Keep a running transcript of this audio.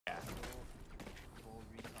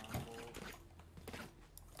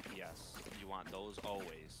want those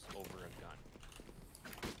always over a gun.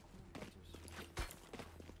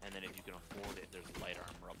 And then if you can afford it, there's light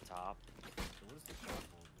armor up top. So what does the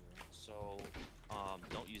shotgun do? So,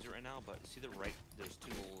 don't use it right now, but see the right, there's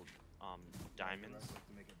two little diamonds. To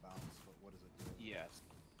make it bounce, but what does it do? Yes,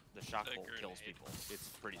 the shock bolt kills people. It's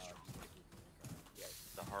pretty strong. Yeah,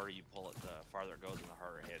 the harder you pull it, the farther it goes and the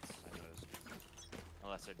harder it hits. I noticed.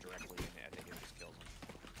 Unless they're directly in it, I think it just kills them.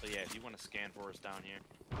 So yeah, if you want to scan for us down here.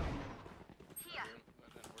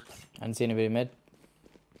 I didn't see anybody mid.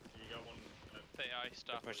 You got one AI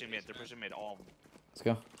stuff. They're pushing mid. They're pushing mid. All of them. Let's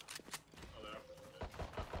go. Oh, they're up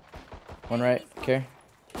there. One right. Carry.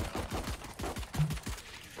 I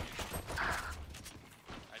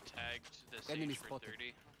tagged this Enemy for spotted.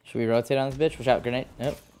 30. Should we rotate on this bitch? Watch out, grenade.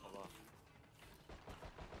 Yep. Hold on.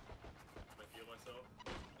 I heal myself.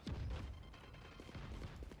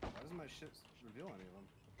 Why doesn't my shit reveal any of them?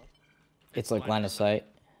 It's like line of sight.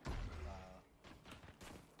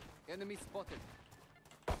 Enemy spotted.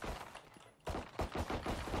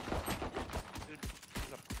 Dude,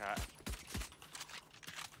 he's up cat.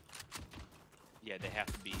 Yeah, they have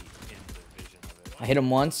to be in the vision of it. I hit him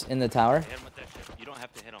once in the tower. Hit him with that shit. You don't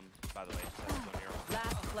have to hit him, by the way. Just have to go near him.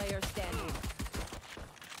 Last player standing.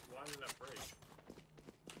 Why did that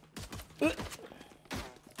break?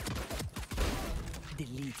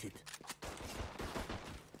 Deleted.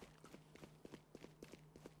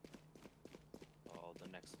 Oh, the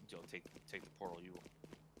next. Joe, take the portal. You.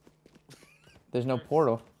 There's no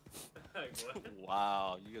portal.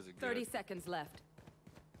 Wow, you guys are good. 30 seconds left.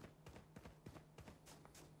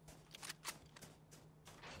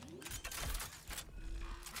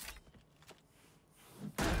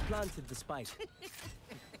 Planted the spike.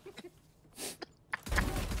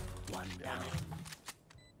 One down.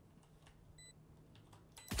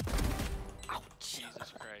 Ouch.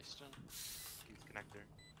 Jesus Christ. He's connector.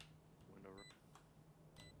 Window.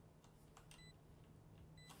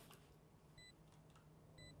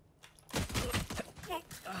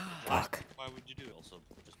 Fuck. Why would you do it? Also,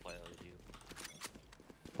 just play LED.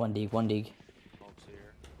 One dig. One dig. Smokes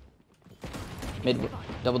here. Mid.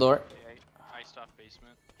 Double door. I stopped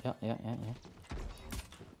basement. Yeah. Yeah. Yeah. Yeah.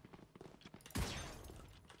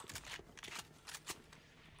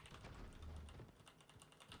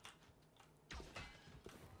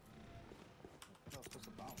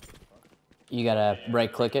 You gotta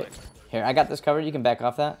right click it. Here, I got this covered. You can back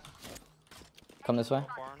off that. Come this way.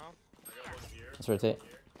 Far enough? Let's rotate.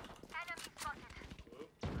 Oop,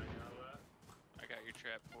 hang out of that. I got your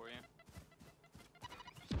trap for you.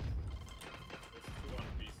 There's two on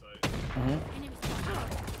B side. Mhm. Enemy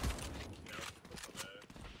spotted. No, that's not bad.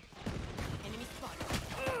 Enemy spotted.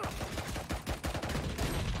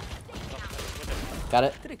 Got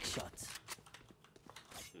it. Trick shots.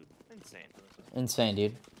 Dude, insane. Insane,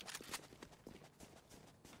 dude.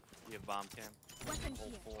 You have bomb cam? Weapon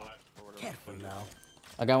Hold here. four or whatever. Careful now.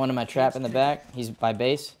 I got one in my trap in the back. He's by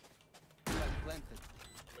base. Planted. I'm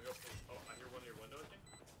gonna go for, oh, I hear one near window, I think.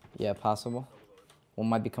 Yeah, possible. One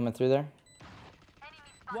might be coming through there.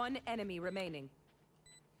 One enemy remaining.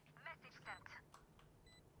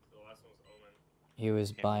 The last one was Omen. He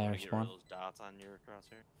was Cam, by you our wanna get rid spawn. of those dots on your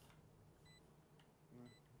crosshair?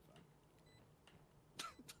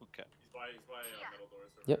 Okay. He's by middle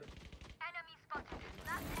doors. So Yep.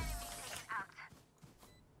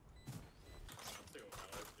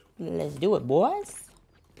 Let's do it, boys.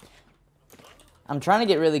 I'm trying to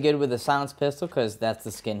get really good with the silenced pistol because that's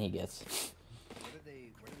the skin he gets. Where did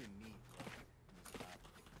they meet?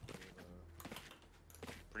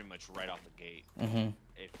 Pretty much right off the gate. Mm-hmm.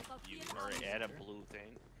 If you are at a blue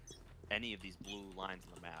thing, any of these blue lines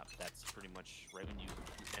on the map, that's pretty much right when you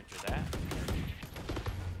enter that.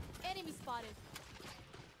 Enemy spotted.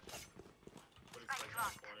 Put his spike in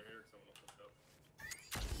the corner here, someone will push up.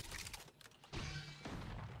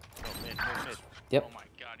 Oh, mid. Yep. Oh my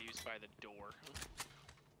god, he was by the door.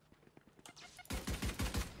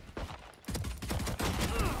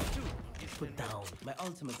 Put down. My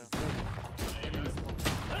ultimate is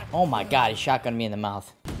Oh my god, he shotgunned me in the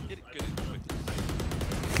mouth. Did it good.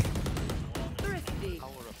 Thrifty. I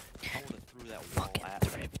would have threw that wall at him.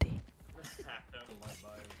 Thrifty.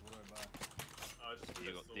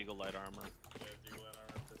 Deagle, Deagle light armor,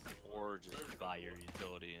 or just buy your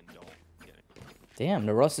utility and don't get it. Damn,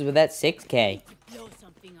 the Russ is with that 6K. Blow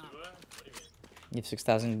something up. What do you mean? You have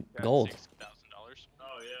 6,000 gold. $6,000.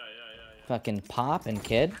 Oh, yeah. Fucking pop and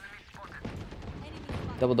kid.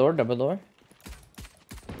 Double door, double door.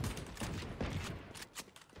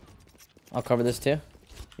 I'll cover this too.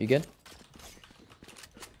 You good?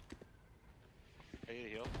 Are you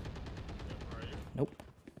heal? Nope.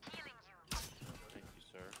 Thank you,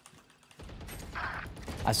 sir.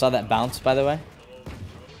 I saw that bounce, by the way.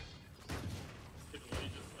 Kid literally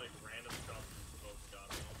just like random stuff and both got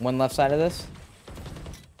me. One left side of this.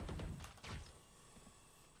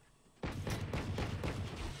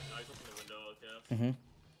 Nice up in the window, okay.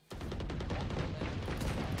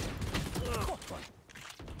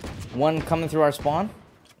 One coming through our spawn.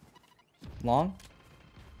 Long.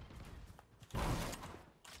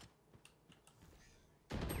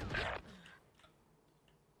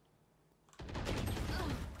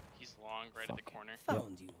 He's long, right at the corner.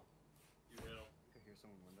 Found you. You hit him. I hear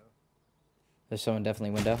someone window. There's someone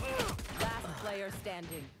definitely window. Last player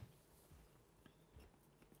standing.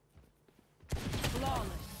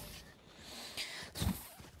 Flawless.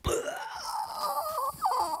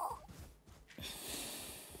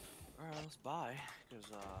 Alright, let's buy, because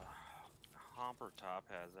Homper Top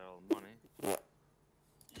has all the money.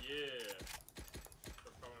 Yeah.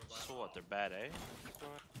 They're coming by So now. what, they're bad, eh?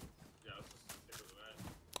 Yeah, let's just stick with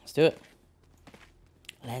that. Let's do it.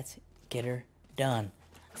 Let's get her done.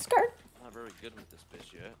 Skirt. Not very good with this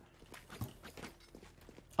bitch yet.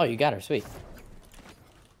 Oh, you got her. Sweet.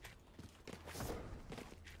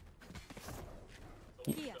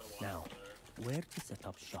 Here. Now, where to set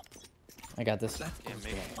up shop? I got this. Yeah, make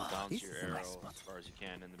sure you bounce This your is a arrow nice spot. as far as you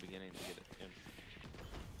can in the beginning to get it in.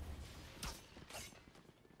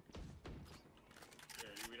 Yeah,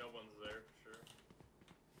 we know one's there for sure.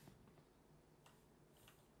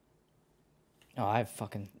 Oh, I have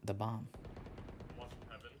fucking the bomb. One from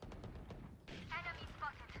heaven.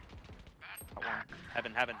 Got one.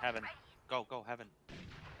 Heaven, heaven, heaven. Go, go, heaven.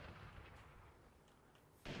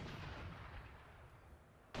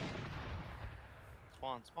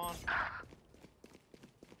 Spawn, spawn.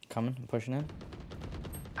 Coming. I'm pushing in. Yeah,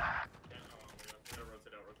 we gotta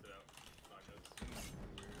rotate out. Not good.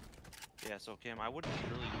 Yeah, so Cam, I wouldn't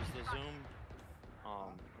really use the zoom,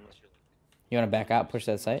 unless you're You want to back out? Push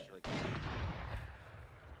that site. just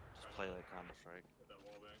play like Counter Strike. Hit that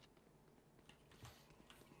wall bang.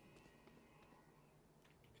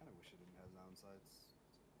 Kind of wish it didn't have downsides.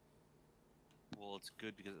 Well, it's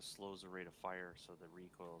good because it slows the rate of fire, so the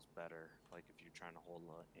recoil is better. Like if you're trying to hold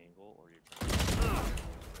an angle or you're trying to...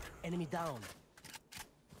 Enemy down.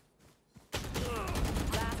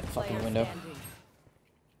 Last Fucking player window. standing.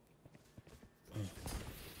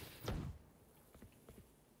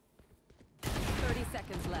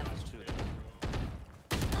 Seconds left. There's two.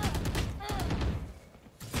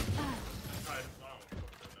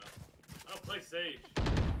 I don't play Sage.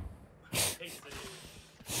 I hate Sage.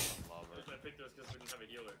 Love I it. picked this because we didn't have a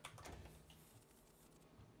healer.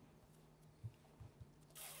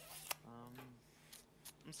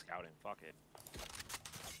 I'm scouting. Fuck it.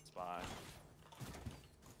 Spy.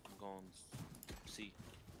 I'm going C.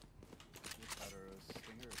 What's better, a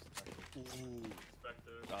stinger or spectre? Ooh.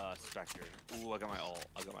 Spectre. Spectre. Ooh, I got my ult.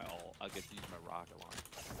 I get to use my rocket launch.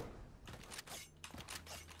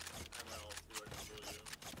 I'm out too, I can kill you.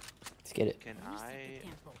 Let's get it. Can You set I, the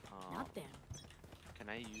tempo, not them. can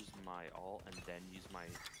I use my ult and then use my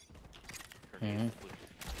grenade? Mhm.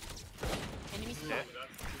 Enemy Yeah. spotted.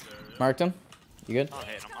 That's two there, yeah. Marked him. You good? I'm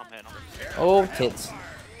hitting him. Oh, tits.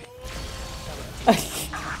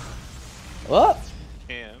 What?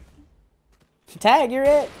 Cam. Tag, you're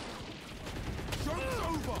it.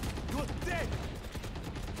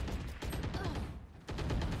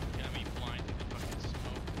 Got me blind in the fucking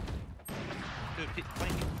smoke. Dude,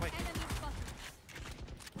 flank.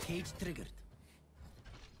 Cage triggered.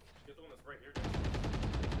 Get the one that's right here.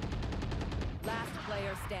 Last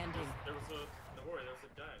player standing. There was a Nibori, there was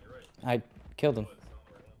a guy on your right. I killed him. But it's not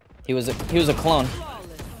the right one. He was a clone. Flawless.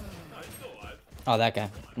 No, he's still alive. Oh, that guy.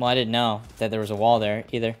 Well, I didn't know that there was a wall there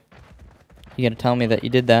either. You gotta tell me that you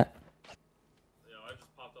did that. Yeah, I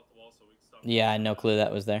just popped off the wall so we can stop. Yeah, I had no clue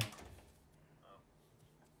that was there.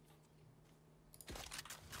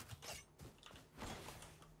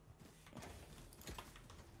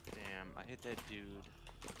 Damn, I hit that dude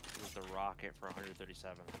with the rocket for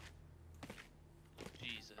 137.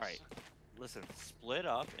 Jesus. Alright, listen, split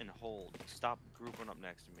up and hold. Stop grouping up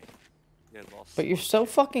next to me. You guys all But you're so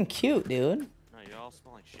fucking cute, dude. No, you all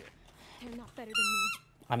smell like shit. They're not better than me.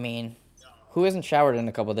 I mean, who hasn't showered in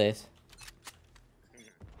a couple days?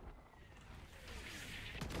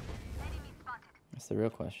 That's the real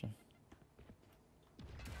question.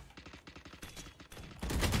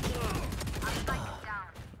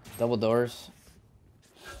 Double doors.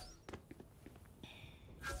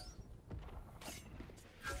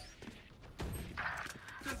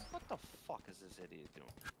 Dude, what the fuck is this idiot doing?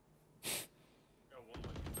 Got one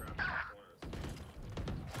like grab in the corners.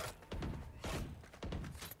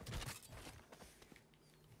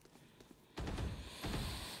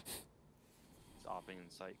 Stopping and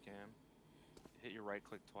sight cam. Hit your right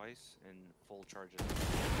click twice and full charge it.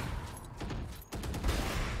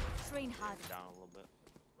 Train hard. Down a little bit.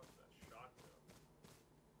 What's that shotgun?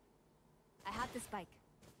 I have the spike.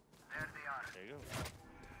 There you go.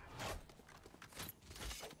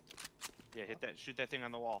 Yeah, hit that. Shoot that thing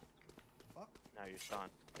on the wall. Fuck. Now you're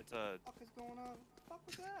stunned. It's a What the fuck is going on? What the fuck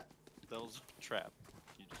was that? that was a trap.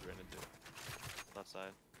 You just ran into left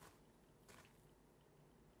side.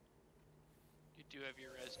 You do have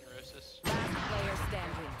your res neurosis. Last player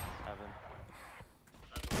standing. Evan.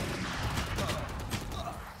 I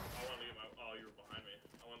wanted to get my. Oh, you were behind me.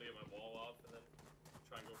 I wanted to get my wall up and then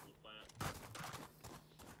try and go for the plant.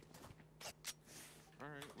 All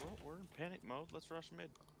right. Well, we're in panic mode. Let's rush mid.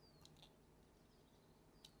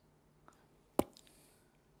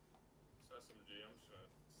 So SMG, I'm just gonna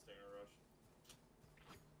stinger rush.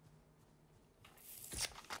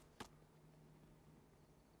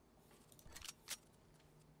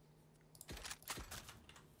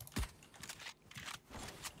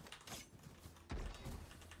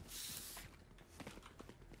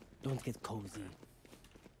 Don't get cozy.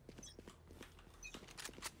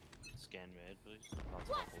 Scan mid, please. Lots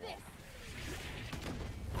of the wall.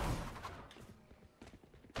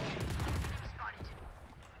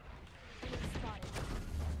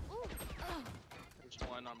 There's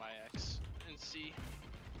one on my X and C.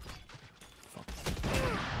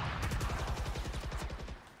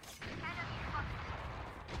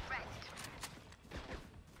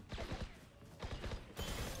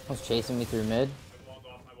 Was chasing me through mid. I walled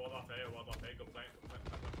off A, go plant, go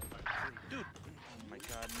plant. Dude. Oh my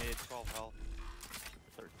god, mid 12 health.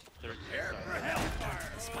 13.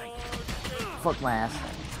 Fuck my ass.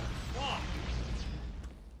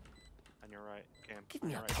 On your right, Cam. Give On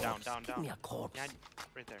me your a right. corpse. Down. Give me a corpse. Yeah,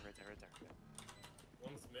 right there. Yeah.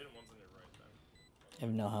 One's mid and one's on your right then. I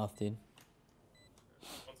have no health, dude.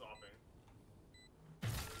 One's opping.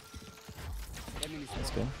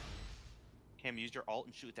 That's good. Cam, use your ult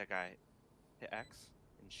and shoot that guy. Hit X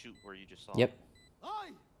and shoot where you just saw. Yep. I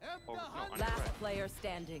am Oh, no, on your Last right. player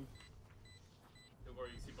standing. Nibori,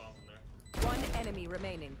 you see bombs in there. One enemy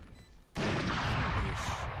remaining.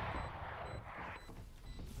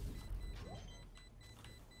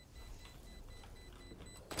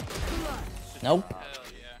 Nope. Hell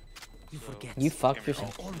yeah. You forget. You fucked Give me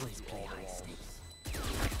yourself. your ult. Always play high stakes.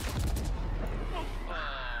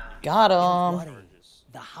 Got Don't him. worry. Charges.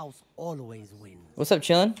 The house always wins. What's up,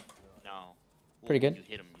 chillin'? No. Pretty Well, good. You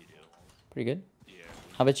hit him, you do. Pretty good. Yeah.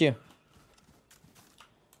 How about you?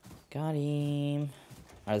 Got him.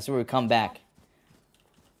 Alright, this is where we come back.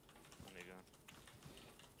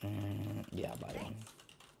 There you go. Yeah, body one.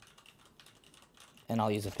 And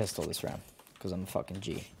I'll use a pistol this round. Because I'm a fucking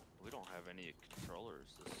G. We don't have any controllers.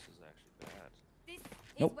 This is actually bad. This is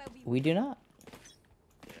Nope, where we do not.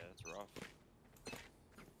 Yeah, it's rough.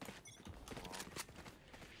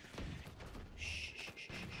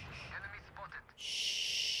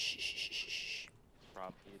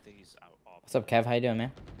 Rob, do you think he's out off? What's up, Kev? How you doing,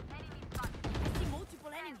 man? I see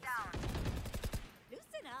multiple enemies.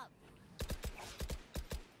 Loosen up.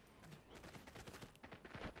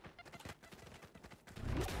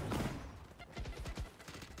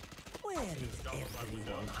 Where is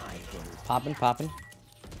everyone hiding? Poppin'.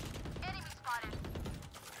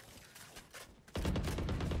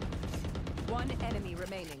 One enemy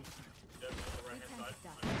remaining. Yep, on the right hand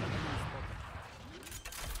side.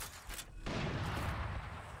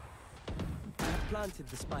 I planted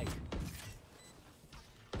the spike.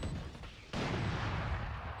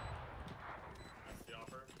 That's the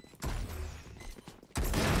offer.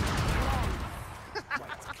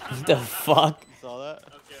 The fuck? You saw that?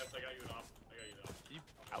 Okay, yes, I got you an off. You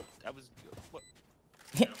out. That was good. What?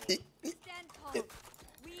 Stand tall.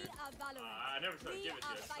 We are Valorant. I never said We give it to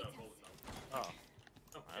are you, so fighters. hold it Oh. up.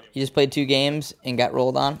 Anyway, You just played 2 games and got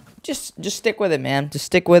rolled on. Just stick with it, man. Just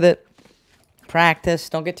stick with it. Practice.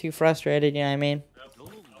 Don't get too frustrated. You know what I mean? It's a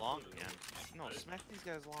little long again. No, smack these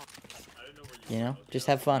guys long. I didn't know where You know, were. just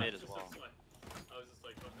have fun. Mid as well. I was just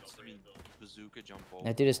like, fucking It's I'll gonna bring be it though. bazooka jump over.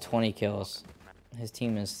 That dude has 20 kills. His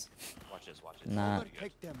team is Watch this. not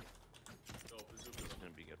Take them. No, bazooka's It's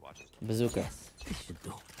gonna be good. Watch this. bazooka. This should do.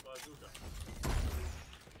 bazooka.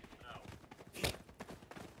 Ow. You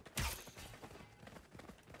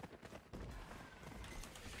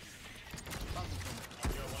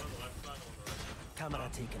got one on the left side, one on the right. Camera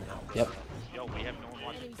taken out. Yep. Yo, we have no one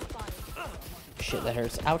watching. Enemy spotted. Shit, that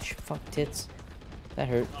hurts. Ouch. Fuck tits. That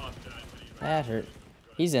hurt. Oh, I'm dead. What are you That hurt.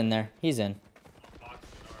 He's in there. He's in. box?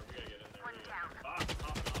 Or we gotta get in there. We gotta get in there. Box,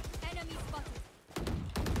 top. Enemy spotted.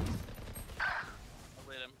 I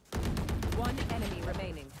lit him. One enemy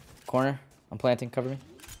remaining. Corner. I'm planting. Cover me.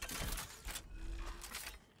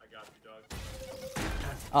 I got you, dog.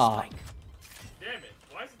 Aw, Damn it!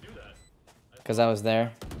 Why does it do that? because I was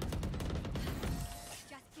there.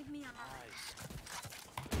 Just give me a moment.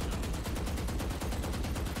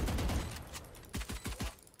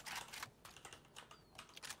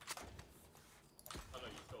 Oh no,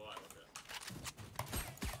 you're still alive. Okay.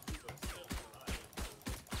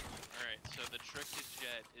 Alright, so the trick to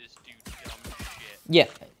Jet is do dumb shit. Yeah.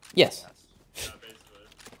 Yes. Yeah, basically.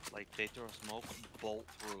 Like they throw smoke, bolt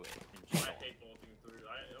through it, and I just hate bolting through.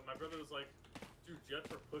 My brother was like, dude,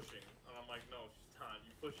 Jets are pushing. And I'm like, no, she's not.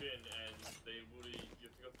 You push in and they literally, you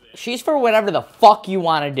have to go to the end. She's for whatever the fuck you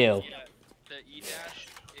want to do. Yeah, the E dash,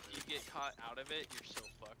 if you get caught out of it, you're so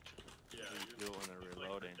fucked. Yeah, you do it when they're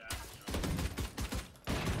reloading. Like the dash, you know?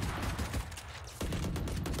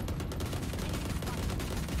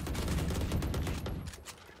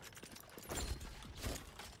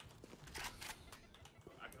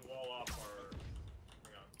 I can wall off our.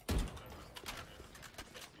 Hang on. Can't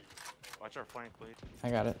see. Watch our flank, please. I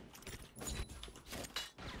got it.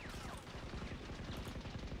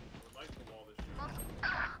 Would like to wall this shit.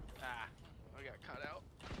 Ah, I got caught out.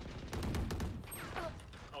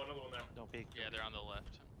 Oh, another one there. Don't peek. Yeah, they're on the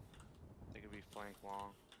left. They could be flank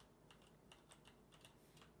long.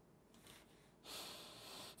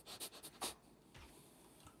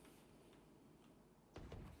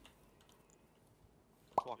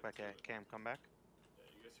 Walk back at Cam. Come back. Yeah,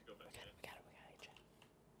 you guys should go back in.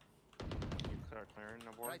 You start clearing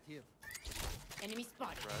the board. Right here. Enemy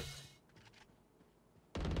spotted. Res.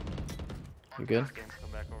 You good? Cam,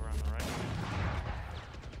 come back over on the right.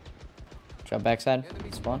 Drop backside.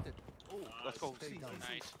 Enemy Spawn. spotted. Oh, Let's go. stay down.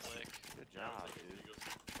 Nice flick. Good job, dude.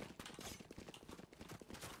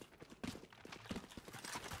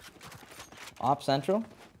 Op central.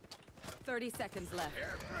 30 seconds left.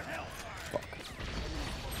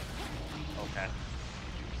 Okay.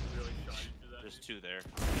 Really shot you through that. There's two there.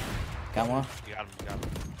 Got one. You got him. You got him.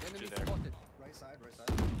 Enemy Two there. spotted. Right side, right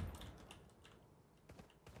side.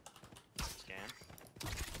 Scan.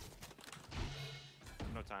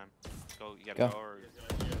 No time. Go. You gotta Go. go or.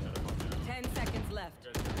 10 seconds left.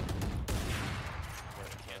 You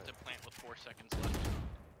have to plant with 4 seconds left.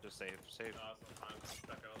 Just save. Save. Sometimes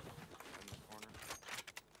back out. In the corner.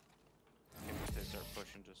 If they start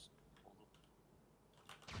pushing, just.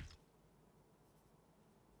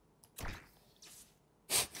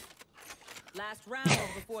 Last round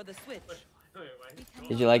before the switch.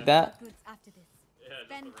 Did you like that? Goods after this. Yeah, just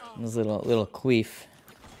Then a off. This little queef.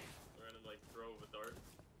 random like throw of a dart.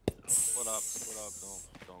 Split up. Split up.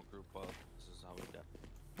 Don't group up. This is how we do.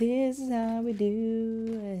 This is how we do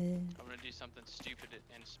it. I'm gonna do something stupid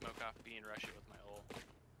and smoke off B and rush it with my ult.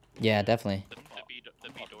 Yeah, definitely. The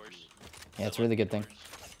B doors. Yeah, it's a really good thing.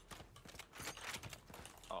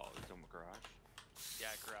 Oh, it's in the garage. Yeah,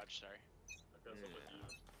 garage, sorry. Okay, so with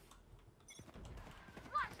you.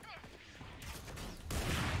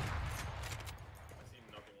 I see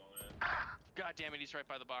nothing long end. God damn it, he's right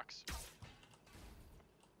by the box.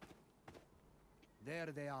 There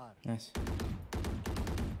they are. Nice.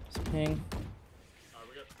 Ping.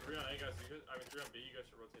 We got 3 on A guys. I mean 3 on B. You guys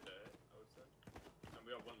should rotate to A, I would say. And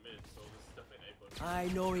we got 1 mid, so this is definitely an A push. I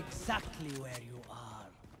know exactly where you are.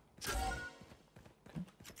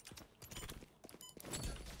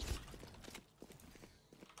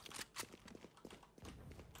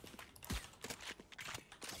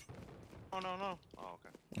 Oh no no. Oh okay.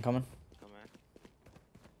 I'm coming. Come in.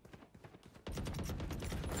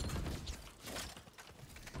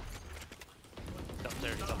 He's up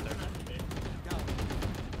there. He's up there.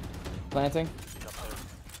 Planting. He's up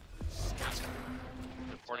there.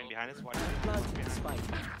 Reporting behind us. Watch it. Plant the spike.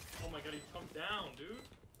 Oh my god, he jumped down, dude.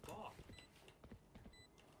 Fuck.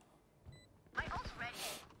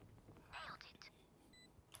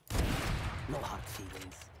 No hard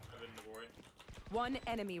feelings. I've been Nibori. One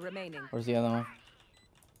enemy remaining. Where's the other one?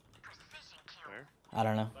 Where? I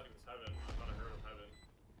don't know. I thought he was heaven. I thought I heard him heaven.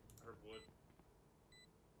 I heard wood.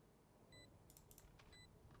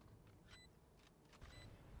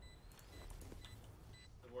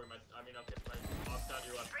 Nibori, I mean, okay, my off down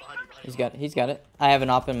your left. Behind you, behind you. He's got it. I have an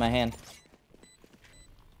op in my hand.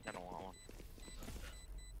 I don't want one.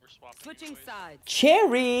 We're swapping. Switching boys. sides.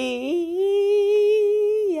 Cherry.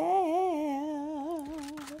 Yeah.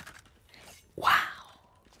 Wow.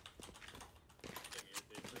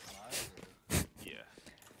 Yeah.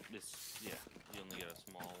 This. Yeah. You only get a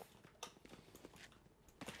small.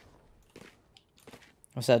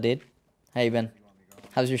 What's up, dude? How you been? You want me going?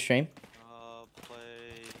 How's your stream? Play.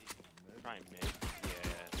 Try mid.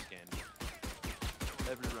 Yeah. Scan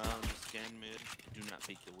mid. Every round, just scan mid. Do not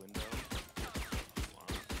peek the window.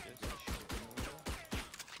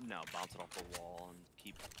 No, bounce it off the wall and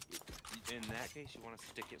keep. In that case, you want to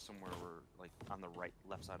stick it somewhere where, like, on the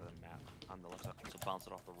left side of the map. On the left side, so bounce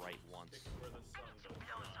it off the right once. Where the sun goes.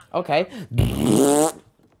 Okay. Yeah,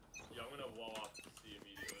 I'm gonna wall off to see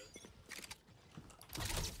immediately.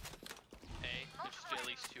 A. There's still at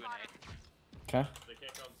least 2 in A. Okay. They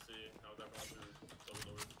can't come see. I'll definitely through double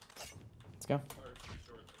doors. Let's go. Or too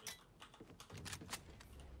short to me.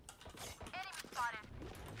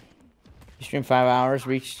 You streamed 5 hours,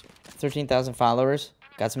 reached 13,000 followers,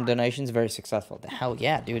 got some donations, very successful. Hell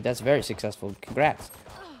yeah, dude, that's very successful. Congrats.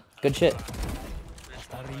 Good shit.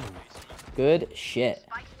 Good shit.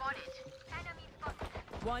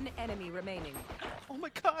 One enemy remaining. Oh my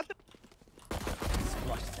god!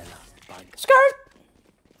 Skirt!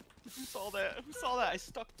 Who saw that? Who saw that? I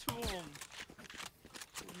stuck 2 of them.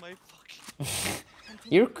 With my fucking.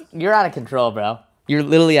 You're out of control, bro. You're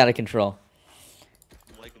literally out of control.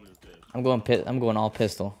 Liking this bit. I'm going all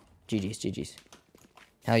pistol. GG's.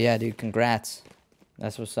 Hell yeah, dude. Congrats.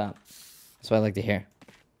 That's what's up. That's what I like to hear.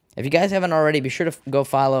 If you guys haven't already, be sure to go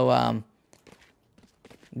follow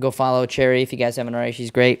Cherry if you guys haven't already.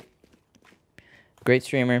 She's great. Great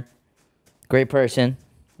streamer. Great person.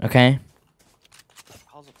 Okay?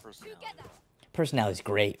 How's a personality? Personality's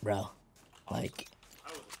great, bro. Like,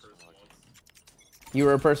 I was a person once. you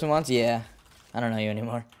were a person once? Yeah. I don't know you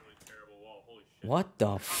anymore. Really terrible wall. Holy shit. What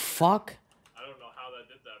the fuck? I don't know how that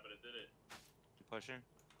did that, but it did it. Pushing?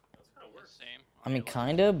 That's kind of worse. Same. I mean,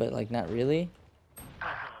 kinda, but like not really. No,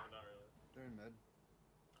 not really. They're in mid.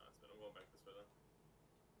 It's been going back this way then.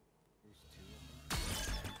 There's 2 of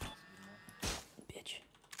them. Bitch.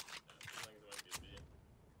 I think it might be a B.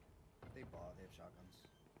 They bought. They have shotguns.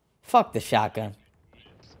 Fuck the shotgun.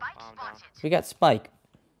 Bomb down. We got Spike.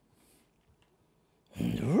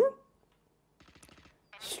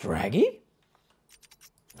 Straggy?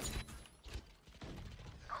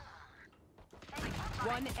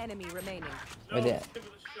 One enemy remaining. No, Right there. hit with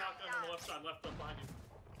a shotgun on the left side, left up behind you.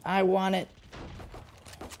 I want it.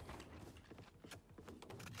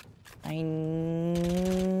 I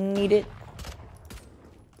need it.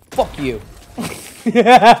 Fuck you.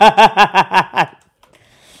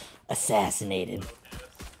 Assassinated.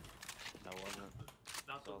 That wasn't.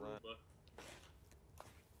 Not the Saw roof, that. but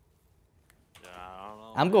Yeah, I don't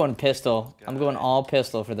know. I'm going pistol. I'm going all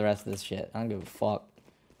pistol for the rest of this shit. I don't give a fuck.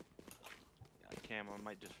 Cam, I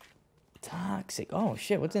might just. Toxic. Oh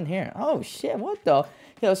shit, what's in here? Oh shit, what the?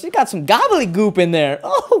 Yo, she got some gobbledygook in there.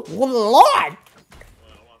 Oh lord! well,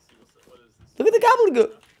 I want to see what is this. Look at the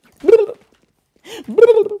gobbledygook.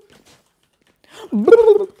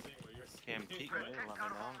 Cam, peek me and let me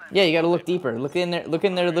know. Yeah, you gotta look deeper. Look in there. Look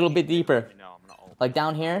in there a little bit deeper. Let me know. I'm gonna ult. Like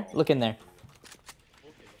down here. Look in there.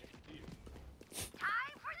 See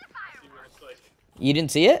where it's like You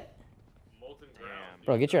didn't see it? molten ground. Damn.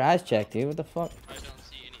 Bro, get your eyes checked, dude. What the fuck? I don't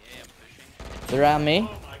see any A. I'm pushing. They're on me.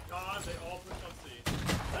 Oh my god, they all push on C.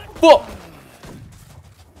 Fuck!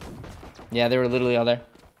 Yeah, they were literally all there.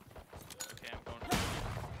 Okay, I'm going.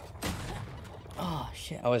 Oh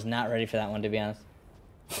shit, I was not ready for that one to be honest.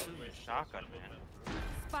 Shotgun, man.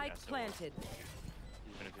 Spike planted.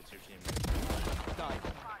 Even if it's your team.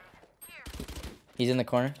 He's in the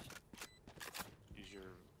corner. Use your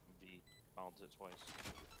V. Bounce it twice.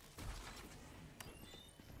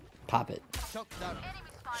 Pop it.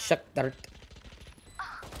 Shuck dart.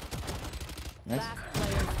 Nice. Last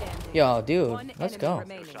player standing. Yo, dude, One let's enemy go.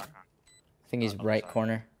 remaining. Shotgun. I think he's right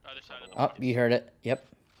corner. Other side of the Oh, wall. you heard it. Yep.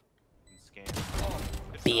 Scan.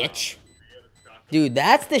 Bitch. Dude,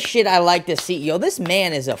 that's the shit I like to see. Yo, this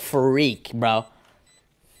man is a freak, bro.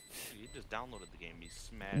 He just downloaded the game. He's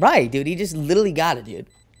smashed. Right, dude. He just literally got it, dude.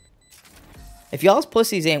 If y'all's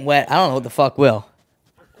pussies ain't wet, I don't know what the fuck will.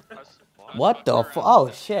 What the fuck? Oh,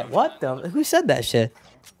 shit. What the? Who said that shit?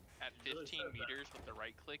 At 15 meters with the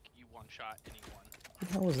right click, you one-shot anyone. Who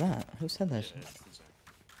the hell was that? Who said that shit?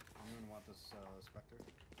 Anyone want this Spectre?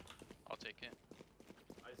 I'll take it.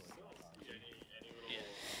 I still don't see any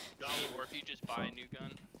Yeah. little Or if you just buy a new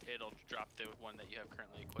gun, it'll drop the one that you have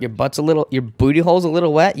currently equipped. Your butt's a little, your booty hole's a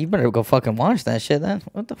little wet. You better go fucking wash that shit then.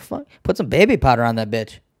 What the fuck? Put some baby powder on that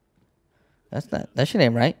bitch. That's not, that shit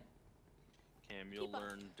ain't right. Cam, you'll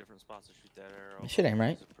learn different spots to shoot that arrow. That shit ain't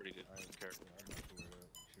right. He's a pretty good character. I don't know where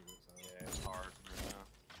to shoot it, so. Yeah, it's hard. Yeah.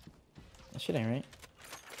 That shit ain't right.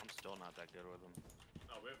 I'm still not that good with them.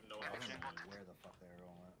 No, we have no I action. don't know where the fuck the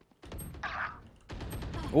arrow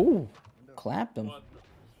went. Ooh, Window. clapped him. What?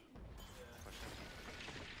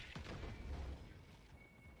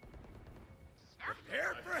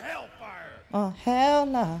 Oh, hell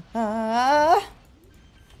nah. I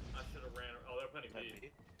should have ran. Oh, they're playing B.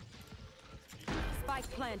 Spike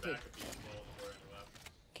planted. Back to B as well before I left.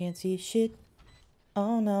 can't see shit.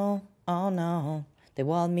 Oh no, oh no. They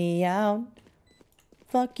walled me out.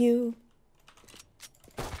 Fuck you.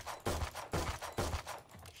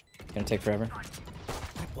 Gonna take forever.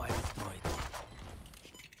 Tripwire destroyed.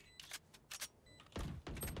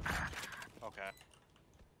 Okay.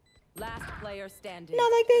 Last player standing.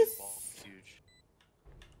 Not like this. Ball's huge.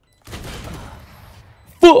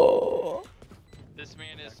 Fuck. This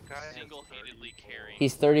man is That guy has single-handedly carrying.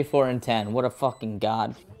 He's 34 and 10. What a fucking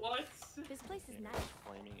god. What? This place is nice.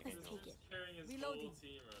 Flaming Let's angels. take it. Carrying his Reloading. whole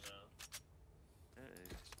team right now.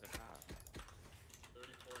 It's hot.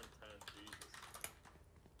 34 and 10, Jesus.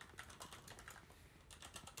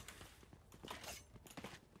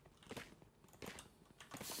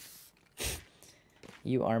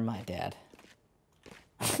 You are my dad.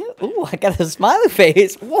 Ooh, I got a smiley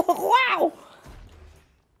face. Whoa, wow.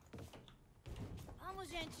 Vamos,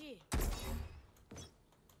 gente.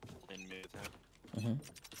 In mid, huh?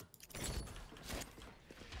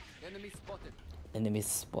 Enemy spotted. Enemy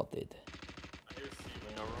spotted. I hear C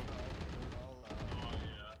Window roll. room. Oh yeah.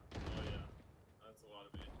 Oh yeah. That's a lot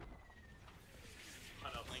of beat.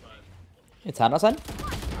 Hot outside. It's hot outside?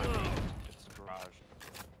 It's a garage.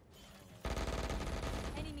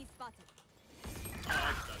 Enemy spotted.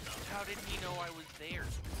 How did he know I was there? This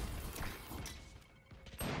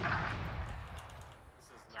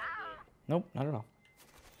is not good. Nope, not at all.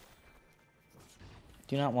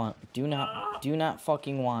 Do not want. Do not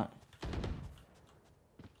fucking want.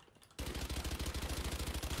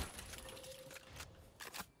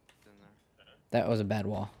 It's in there. That was a bad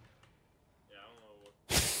wall. Yeah, I don't know what.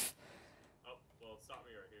 Oh, well, stop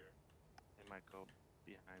me right here. They might go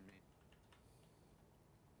behind me.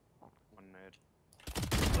 One mid.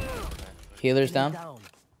 Actually, Healer's Enemy down.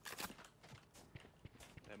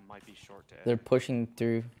 that might be short to edge. They're pushing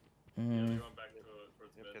through. Yeah, they're Mm. going back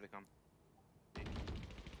towards Yep, mid. here they come.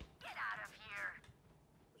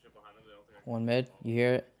 Push it behind them. They don't think I can. One mid. You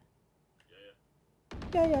hear it?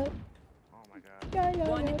 Yeah, Yeah, yeah. Oh my god. Yeah, yeah,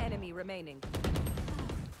 One yeah. enemy remaining.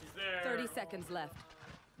 He's there. 30 seconds left.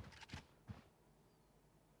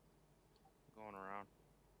 Going around.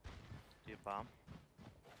 Do you have bomb?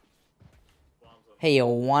 Bombs on Hey, you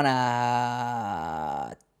wanna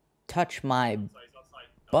touch my the side. He's outside.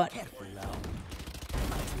 butt? Careful now.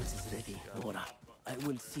 My ultimate is ready. Nora, I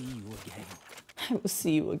will see you again. I will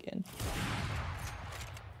see you again.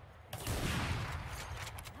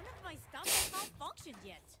 None of my stuff has malfunctioned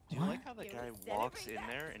yet. Do you like how the Here, guy celebrate walks in that.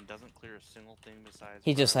 there and doesn't clear a single thing besides?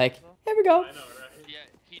 He's just fire like, though? here we go. I know, right? Yeah,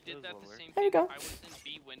 he did That that was the a same There you thing. go. I was in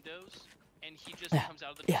B windows, and he just Yeah, comes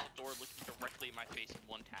out of the yeah. door looking directly in my face and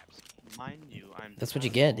one taps. Mind you, I'm. That's what you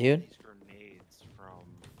throwing get, all dude. These grenades from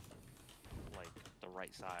like the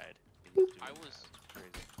right side. and he's doing I that. was- It's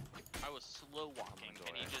crazy. I was slow walking, go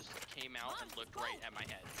and he ahead. just came out and looked right at my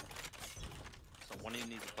head. So one of you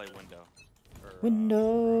needs to play window. Or,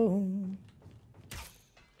 Window.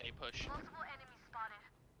 A push.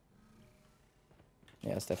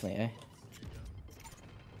 Yeah, it's definitely A.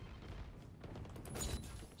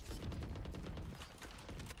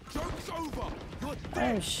 Joke's over! You're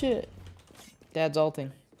Oh shit. Dad's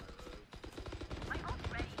ulting.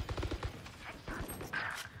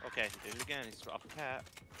 Okay, did it again. He's up cat.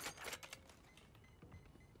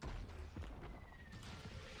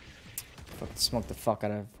 Fuck, smoke the fuck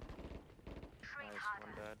out of. Nice,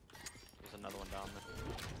 one dead. There's another one down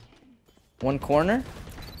there. One corner.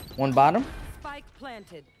 One bottom. Spike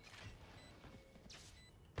planted.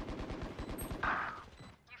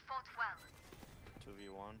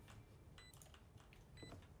 2v1.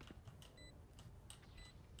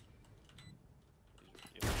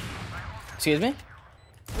 Excuse me?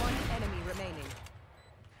 One enemy remaining.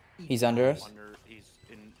 He's under us.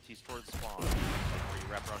 He's towards spawn. Like where you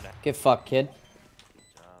wrap around that. Get fucked, kid.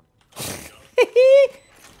 Good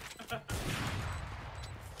job.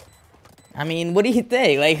 I mean, what do you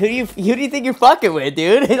think? Like, who do you think you're fucking with,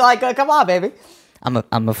 dude? Like, come on, baby.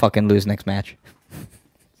 I'm a fucking lose next match.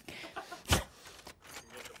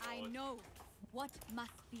 I know what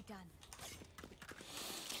must be done.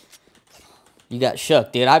 You got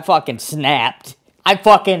shook, dude. I fucking snapped. I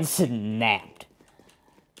fucking snapped.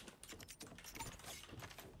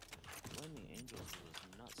 Flaming Angels was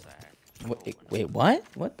nutsack. Wait, what?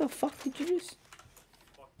 What the fuck did you just?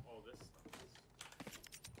 Fuck all this stuff.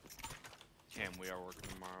 Cam, we are working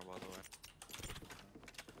tomorrow, by the way.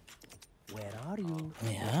 Where are you?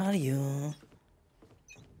 Where are you?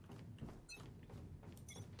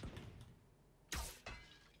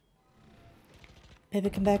 Baby,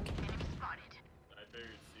 come back. I buried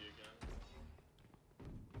C again.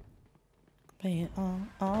 Play it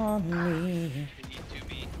on me. We need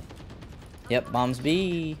 2B. Yep, bombs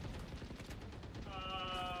B.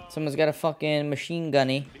 Someone's got a fucking machine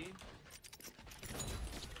gunny.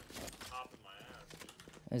 Popping my ass, dude.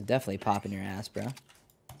 It's definitely popping your ass, bro. Get on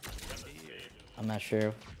the stage and I'm not sure. get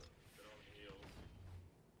on the heels.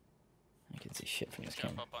 I can see shit from this Jump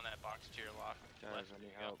camera. up on that box to your lock. Guys, Left, I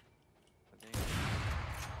need yeah. help. I think.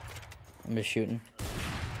 I'm just shooting.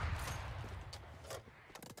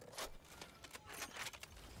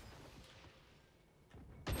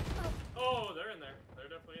 Oh, they're in there. They're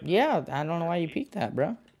definitely in there. Yeah, I don't know why you peeked that,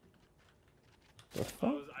 bro. The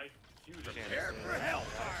fuck? I queued it. Prepare for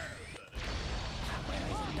hellfire.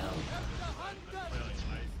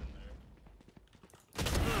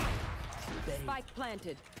 Spike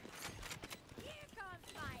planted. Here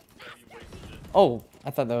comes my Oh,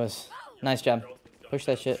 I thought that was... Nice job. Push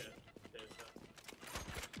that shit.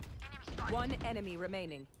 One enemy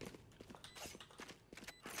remaining.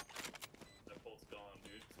 That bolt's gone,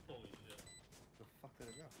 dude. Holy shit. The fuck did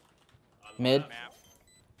it go? On the Mid. map.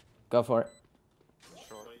 Go for it.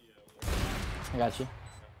 Short. I got you.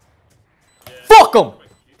 Yeah, Fuck 'em!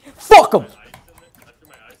 Fuck 'em! I threw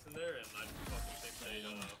my ice in there and I fucking think they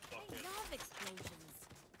fucking love explosions.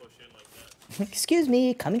 push in like that. Excuse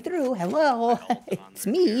me, coming through. Hello. It's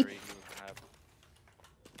me.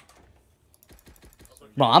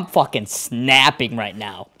 Bro, I'm fucking snapping right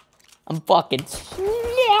now. I'm fucking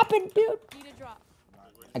snapping, dude. Need a drop.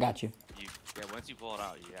 I got you. Yeah, once you pull it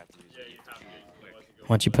out, you have to use Yeah, it. you have to let it go.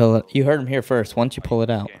 Once you pull it, you heard him here first. Once you pull it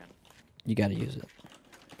out, Can. you gotta use it.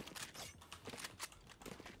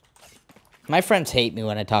 My friends hate me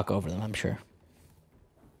when I talk over them, I'm sure.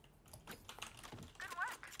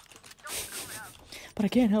 But I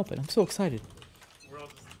can't help it. I'm so excited. We're all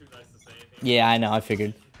just too nice to say anything. Yeah, I know. I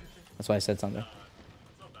figured. That's why I said something.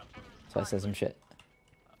 It's not that fun. That's why I said some shit.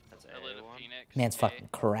 That's I lit a A1. Phoenix. Man's A. fucking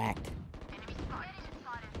cracked.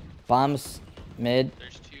 Bombs mid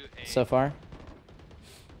There's two A. so far.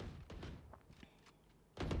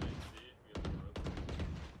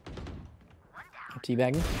 I'm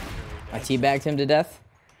teabagging. I teabagged him to death.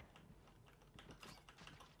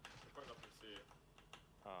 Fuck up and see.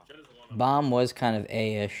 Oh. Jet is the one up. Bomb was kind of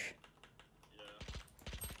A-ish. Yeah.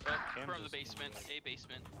 From the Kansas is basement. nice. A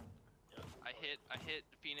basement. Yeah. I hit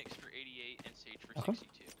Phoenix for 88 and Sage for Okay.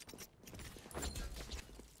 62.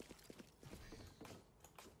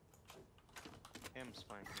 Him's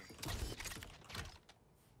fine for me.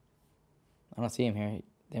 I don't see him here.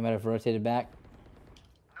 They might have rotated back.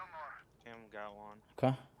 Him got one.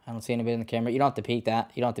 Okay. I don't see anybody in the camera. You don't have to peek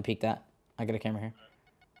that. You don't have to peek that. I got a camera here.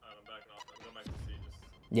 Alright, I'm backing off. I'm going back to see. Just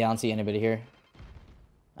Yeah, I don't see anybody here.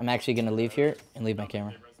 I'm actually gonna leave here and leave my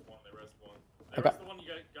camera. They rest one. They rest one. They Okay. rest the one guy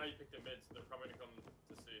you picked in mid, so they're probably gonna come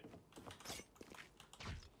to see.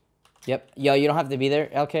 Yep. Yo, you don't have to be there.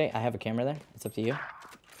 Okay, I have a camera there. It's up to you.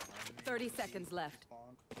 30 seconds left.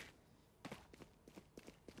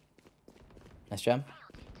 Nice job.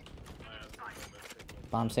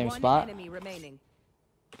 Bomb same One spot. enemy remaining.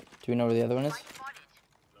 Do we know where the other one is? No, I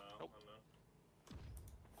don't know.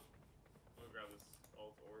 I'm gonna grab this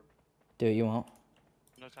alt orb. Do it, you won't.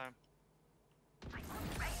 No time.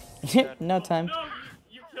 No time. No,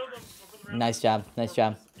 you killed him. For the round. Nice job. Nice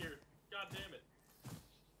job. Disappeared. God damn it.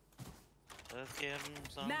 Let's give him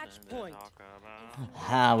something Match to point. talk about.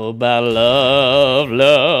 How about love,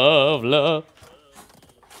 love, love?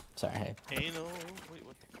 Sorry. Hey. Hey, no. Wait,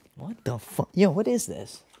 what the? What the fuck? Yo, what is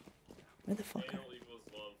this? Where the fuck? Anal equals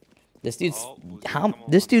love. This dude's Oh, who's gonna how? come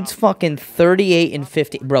over This on dude's top? fucking 38 and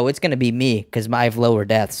 50. Bro, it's gonna be me because I have lower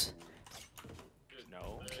deaths.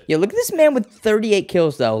 No. Yo, look at this man with 38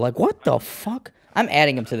 kills though. Like, what the fuck? I'm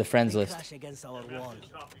adding him to the friends list. Crash against our wall.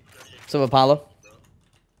 So Apollo,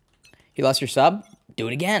 you lost your sub. Do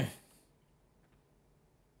it again.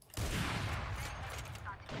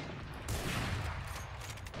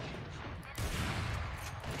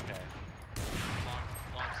 Okay.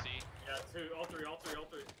 Long C. Yeah, two. All three. All three. All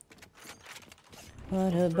three.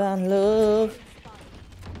 What about love?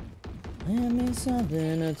 Give me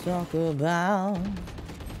something to talk about.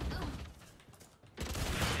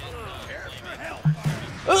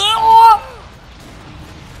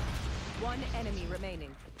 One enemy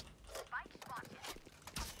remaining.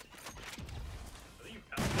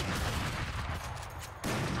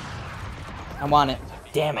 I'm on it.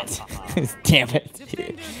 Damn it. Damn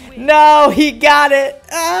it. No, he got it.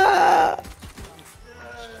 Ah! Can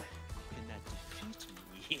that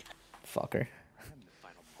defeat me? Fucker. I'm the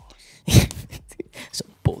final boss. Some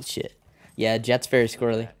bullshit. Yeah, Jet's very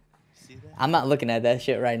squirrely. See that? I'm not looking at that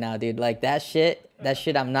shit right now, dude. Like, that shit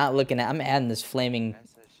I'm not looking at. I'm adding this flaming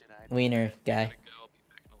That's that shit I wiener guy. Go, I'll be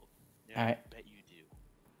back in a little Yeah, Alright. I bet you do. You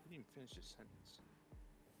didn't even finish your sentence.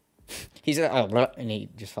 He's like, oh, and he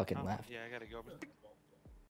just fucking laughed. Yeah, I gotta go.